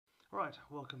Alright,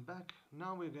 welcome back.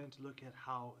 Now we're going to look at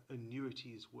how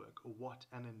annuities work, or what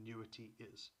an annuity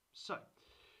is. So,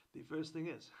 the first thing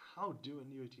is, how do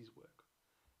annuities work?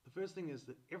 The first thing is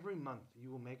that every month you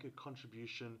will make a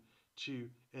contribution to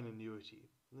an annuity.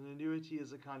 An annuity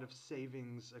is a kind of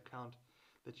savings account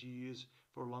that you use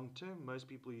for long term. Most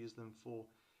people use them for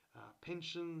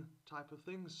pension type of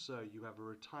things. So you have a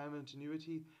retirement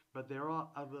annuity, but there are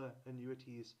other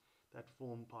annuities that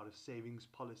form part of savings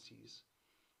policies.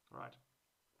 Right.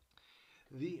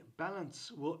 The balance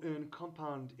will earn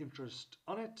compound interest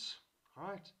on it. All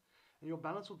right. And your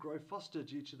balance will grow faster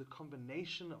due to the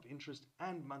combination of interest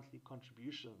and monthly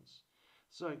contributions.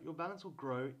 So your balance will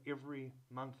grow every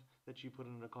month that you put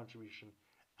in a contribution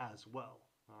as well.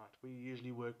 All right. We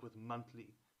usually work with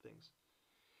monthly things.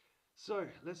 So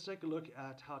let's take a look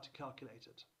at how to calculate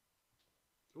it.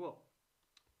 Well,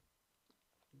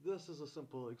 this is a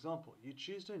simple example. You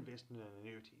choose to invest in an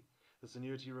annuity. This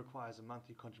annuity requires a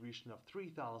monthly contribution of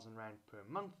 3,000 Rand per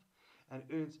month and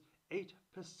earns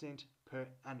 8% per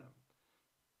annum.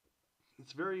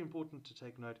 It's very important to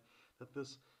take note that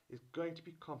this is going to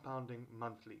be compounding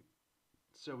monthly.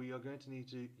 So we are going to need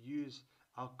to use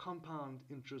our compound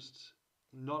interest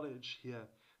knowledge here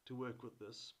to work with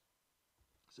this.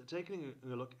 So taking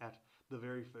a look at the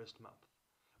very first month.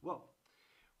 Well,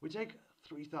 we take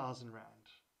 3,000 Rand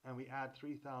and we add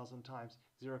 3,000 times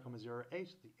 0.08,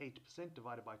 the 8%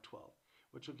 divided by 12,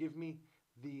 which will give me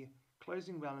the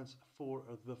closing balance for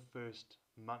the first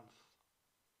month.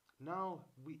 Now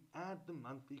we add the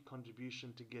monthly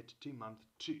contribution to get to month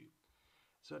 2.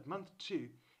 So at month 2,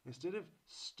 instead of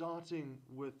starting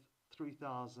with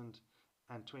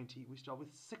 3,020, we start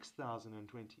with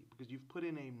 6,020 because you've put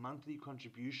in a monthly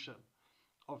contribution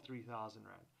of 3,000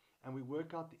 Rand. And we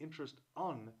work out the interest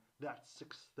on that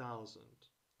 6,000,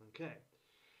 okay,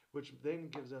 which then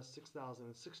gives us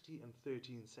 6,060 and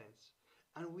 13 cents.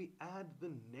 And we add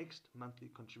the next monthly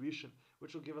contribution,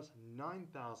 which will give us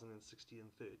 9,060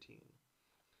 and 13.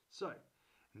 So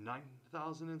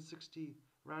 9,060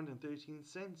 Rand and 13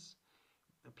 cents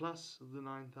plus the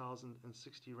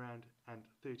 9,060 Rand and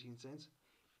 13 cents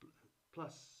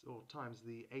plus or times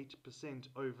the 8%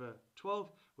 over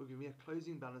 12 will give me a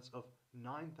closing balance of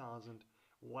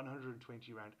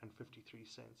 9,120 Rand and 53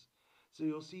 cents. So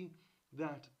you'll see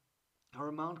that our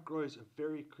amount grows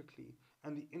very quickly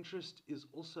and the interest is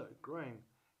also growing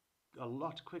a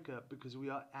lot quicker because we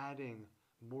are adding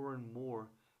more and more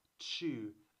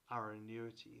to our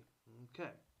annuity.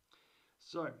 Okay,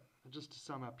 so just to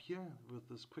sum up here with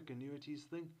this quick annuities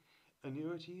thing,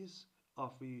 annuities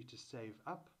are for you to save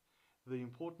up. The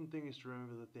important thing is to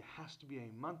remember that there has to be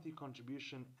a monthly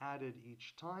contribution added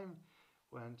each time,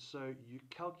 and so you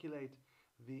calculate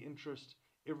the interest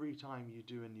every time you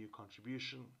do a new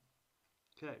contribution.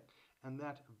 Okay, and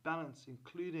that balance,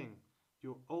 including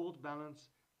your old balance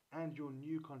and your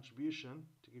new contribution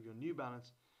to give your new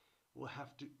balance, will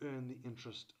have to earn the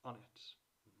interest on it.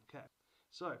 Okay,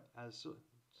 so as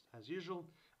usual,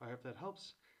 I hope that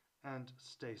helps and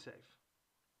stay safe.